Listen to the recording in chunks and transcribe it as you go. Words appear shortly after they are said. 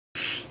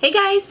Hey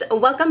guys,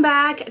 welcome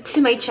back to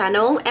my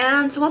channel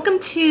and welcome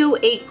to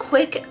a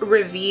quick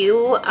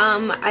review.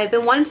 I've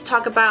been wanting to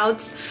talk about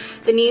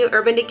the new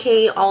Urban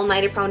Decay All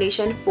Nighter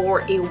Foundation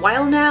for a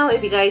while now.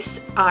 If you guys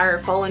are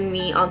following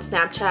me on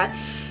Snapchat,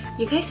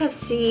 you guys have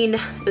seen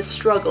the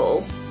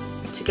struggle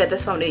to get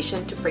this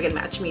foundation to friggin'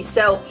 match me.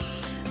 So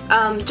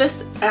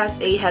just as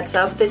a heads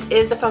up, this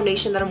is the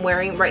foundation that I'm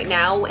wearing right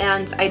now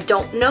and I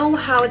don't know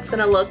how it's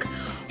gonna look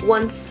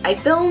once I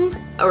film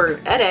or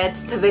edit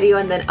the video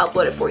and then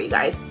upload it for you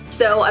guys.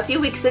 So a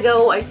few weeks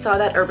ago I saw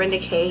that Urban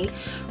Decay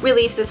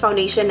released this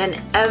foundation and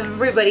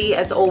everybody,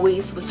 as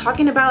always, was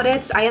talking about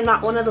it. I am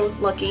not one of those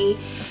lucky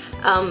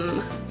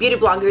beauty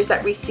bloggers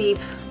that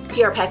receive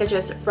PR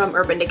packages from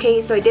Urban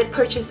Decay, so I did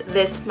purchase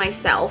this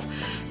myself.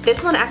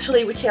 This one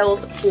actually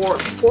retails for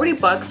 40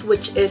 bucks,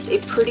 which is a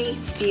pretty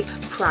steep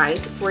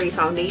price for a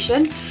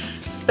foundation,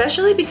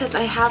 especially because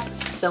I have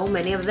so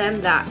many of them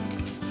that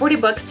 40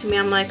 bucks to me,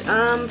 I'm like,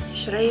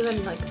 should I even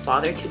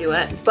bother to do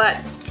it? But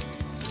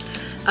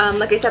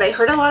like I said, I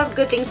heard a lot of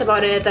good things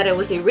about it, that it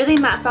was a really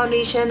matte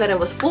foundation, that it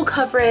was full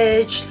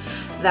coverage,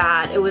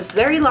 that it was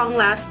very long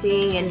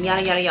lasting, and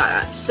yada yada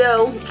yada.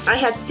 So I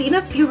had seen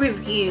a few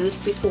reviews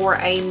before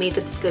I made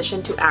the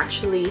decision to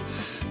actually,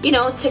 you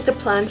know, take the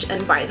plunge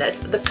and buy this.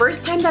 The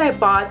first time that I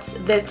bought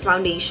this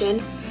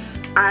foundation,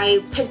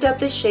 I picked up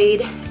the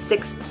shade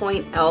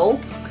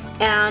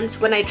 6.0, and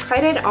when I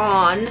tried it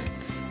on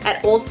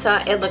at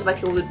Ulta, it looked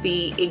like it would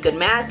be a good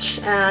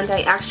match, and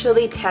I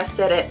actually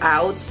tested it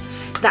out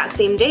that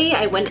same day.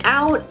 I went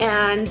out,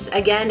 and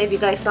again, if you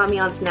guys saw me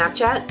on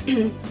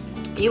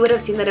Snapchat, you would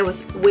have seen that it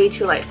was way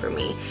too light for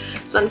me.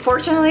 So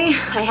unfortunately,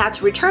 I had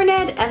to return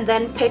it and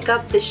then pick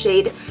up the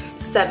shade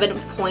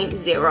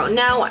 7.0.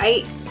 Now,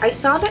 I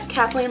saw that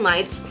Kathleen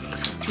Lights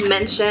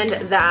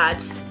mentioned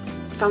that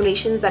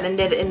foundations that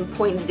ended in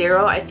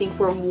 0.0, I think,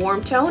 were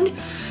warm toned.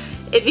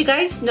 If you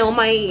guys know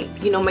my,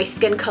 my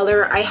skin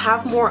color, I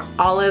have more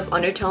olive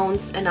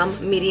undertones and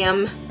I'm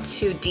medium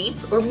to deep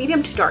or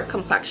medium to dark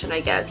complexion,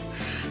 I guess.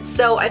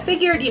 So I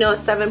figured,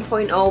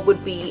 7.0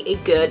 would be a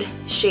good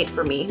shade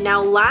for me.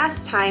 Now,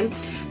 last time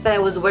that I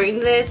was wearing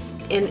this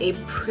in a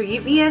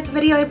previous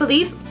video, I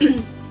believe,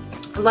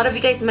 a lot of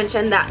you guys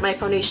mentioned that my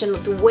foundation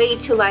looked way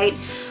too light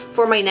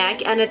for my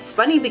neck, and it's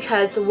funny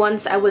because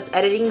once I was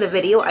editing the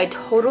video, I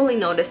totally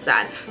noticed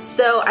that.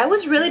 So I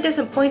was really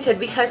disappointed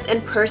because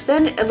in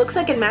person it looks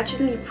like it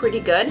matches me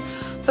pretty good,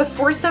 but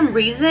for some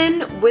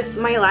reason with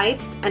my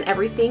lights and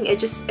everything,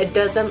 it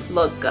doesn't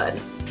look good.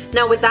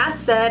 Now, with that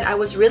said, I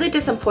was really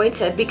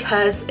disappointed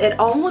because it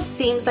almost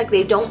seems like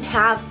they don't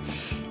have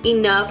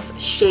enough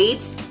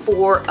shades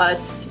for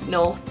us,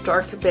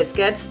 dark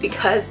biscuits,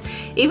 because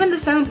even the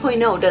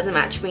 7.0 doesn't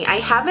match me. I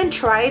haven't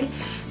tried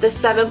the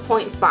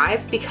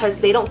 7.5 because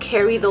they don't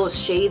carry those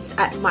shades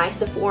at my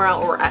Sephora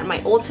or at my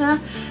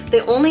Ulta. They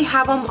only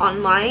have them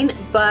online,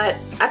 but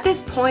at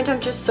this point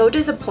I'm just so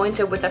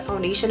disappointed with the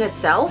foundation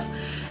itself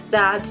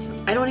that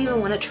I don't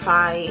even want to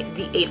try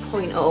the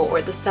 8.0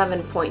 or the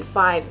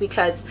 7.5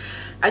 because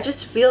I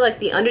just feel like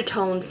the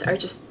undertones are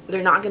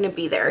they're not going to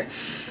be there.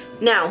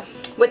 Now,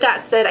 with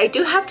that said, I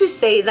do have to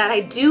say that I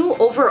do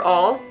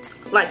overall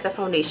like the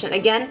foundation.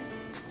 Again,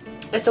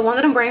 it's the one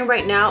that I'm wearing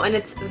right now, and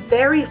it's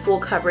very full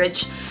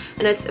coverage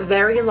and it's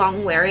very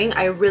long wearing.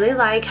 I really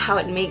like how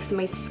it makes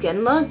my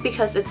skin look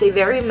because it's a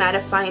very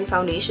mattifying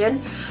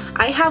foundation.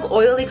 I have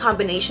oily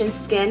combination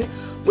skin,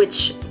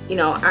 which,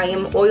 I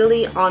am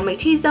oily on my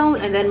T-zone,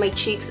 and then my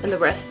cheeks and the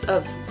rest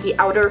of the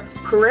outer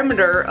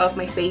perimeter of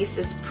my face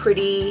is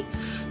pretty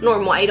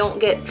normal. I don't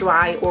get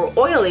dry or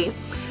oily.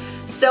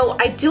 So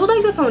I do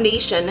like the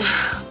foundation,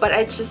 but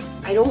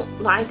I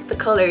don't like the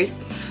colors.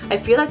 I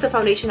feel like the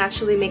foundation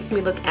actually makes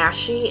me look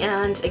ashy,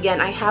 and again,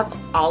 I have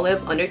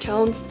olive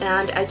undertones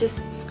and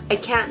I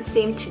can't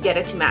seem to get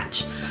it to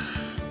match.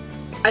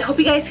 I hope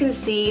you guys can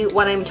see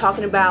what I'm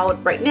talking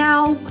about right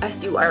now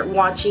as you are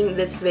watching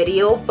this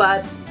video,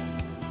 but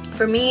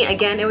for me,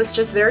 again, it was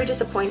just very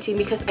disappointing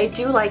because I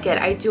do like it.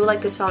 I do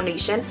like this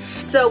foundation.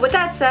 So with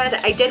that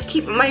said, I did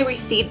keep my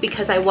receipt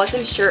because I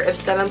wasn't sure if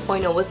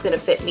 7.0 was going to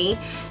fit me.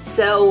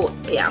 So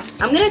yeah,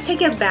 I'm going to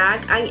take it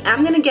back. I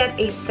am going to get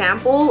a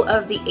sample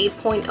of the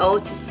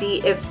 8.0 to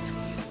see if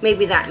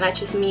maybe that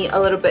matches me a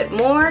little bit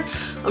more.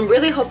 I'm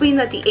really hoping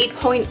that the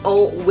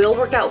 8.0 will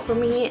work out for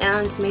me,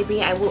 and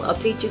maybe I will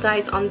update you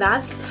guys on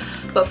that.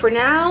 But for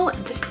now,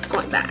 this is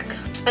going back.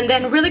 And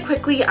then really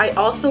quickly, I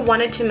also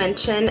wanted to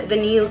mention the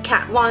new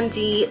Kat Von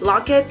D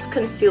Lock-It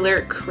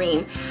Concealer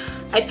Cream.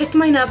 I picked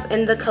mine up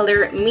in the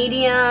color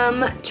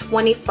medium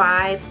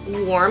 25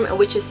 warm,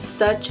 which is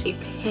such a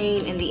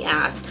pain in the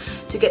ass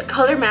to get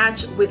color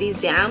match with these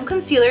damn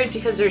concealers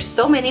because there's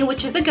so many,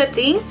 which is a good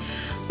thing,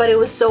 but it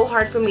was so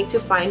hard for me to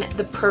find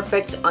the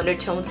perfect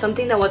undertone,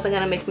 something that wasn't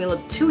gonna make me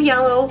look too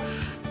yellow,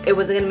 it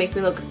wasn't gonna make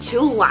me look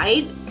too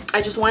light.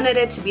 I just wanted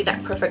it to be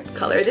that perfect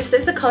color. This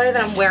is the color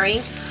that I'm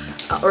wearing,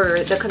 or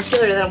the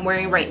concealer that I'm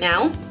wearing right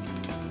now.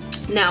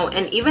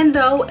 And even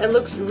though it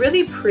looks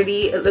really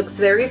pretty, it looks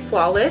very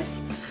flawless.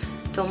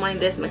 Don't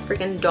mind this, my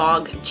freaking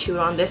dog chewed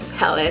on this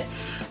palette.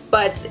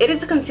 but it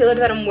is a concealer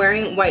that I'm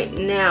wearing right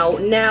now.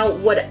 Now,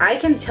 what I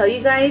can tell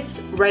you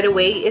guys right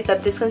away is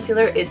that this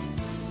concealer is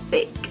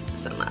thick.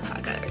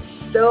 It's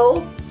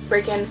so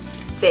freaking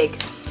thick.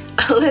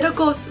 A little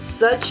goes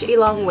such a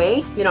long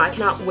way. You know, I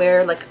cannot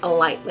wear like a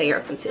light layer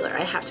of concealer.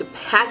 I have to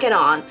pack it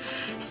on.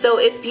 So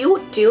if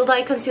you do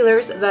like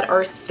concealers that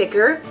are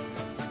thicker,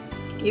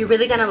 you're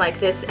really gonna like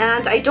this.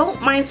 And I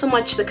don't mind so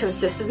much the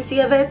consistency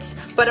of it,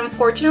 but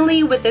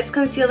unfortunately with this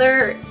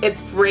concealer, it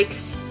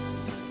breaks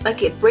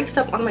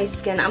up on my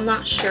skin. I'm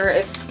not sure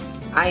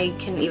if I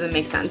can even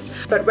make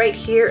sense, but right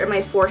here in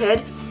my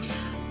forehead,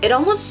 it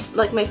almost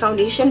like my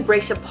foundation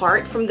breaks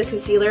apart from the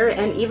concealer,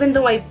 and even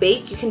though I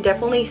bake, you can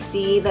definitely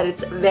see that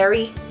it's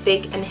very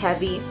thick and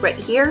heavy right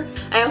here.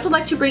 I also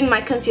like to bring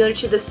my concealer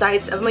to the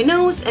sides of my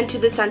nose and to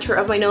the center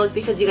of my nose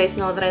because you guys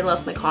know that I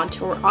love my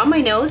contour on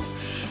my nose,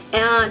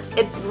 and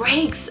it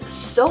breaks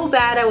so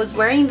bad. I was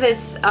wearing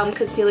this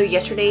concealer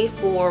yesterday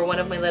for one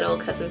of my little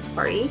cousin's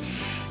party,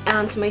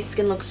 and my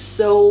skin looked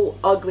so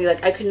ugly.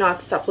 Like, I could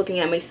not stop looking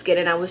at my skin,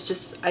 and I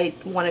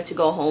wanted to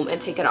go home and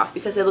take it off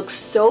because it looks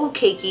so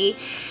cakey.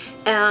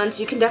 And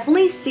you can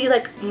definitely see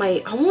like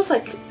almost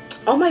like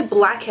all my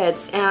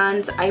blackheads.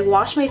 And I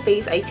wash my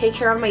face, I take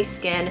care of my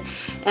skin,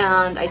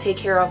 and I take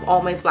care of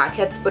all my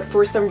blackheads, but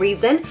for some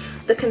reason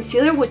the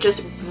concealer would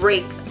just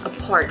break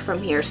apart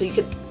from here, so you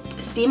could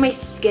see my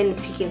skin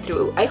peeking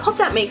through. I hope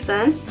that makes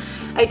sense.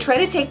 I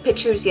tried to take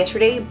pictures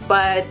yesterday,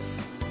 but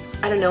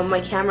I don't know, my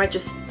camera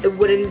it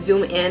wouldn't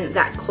zoom in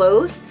that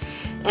close,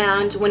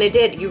 and when it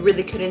did, you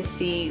really couldn't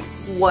see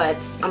what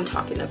I'm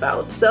talking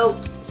about.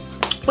 So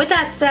with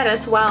that said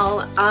as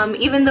well,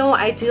 even though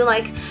I do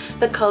like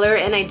the color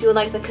and I do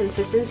like the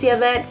consistency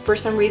of it, for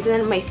some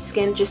reason my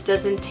skin just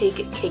doesn't take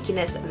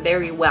cakiness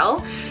very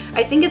well.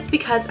 I think it's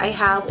because I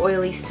have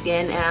oily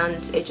skin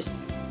and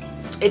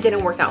it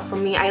didn't work out for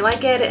me. I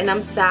like it and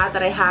I'm sad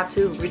that I have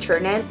to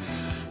return it.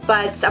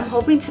 But I'm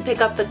hoping to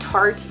pick up the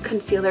Tarte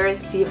concealer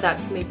and see if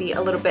that's maybe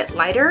a little bit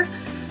lighter.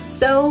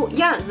 So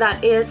yeah,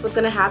 that is what's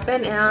going to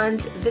happen, and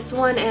this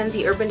one and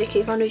the Urban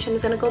Decay foundation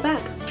is going to go back.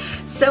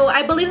 So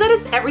I believe that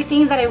is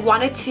everything that I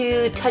wanted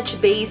to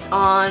touch base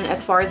on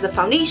as far as the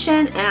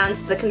foundation and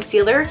the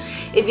concealer.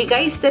 If you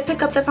guys did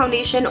pick up the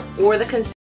foundation or the concealer,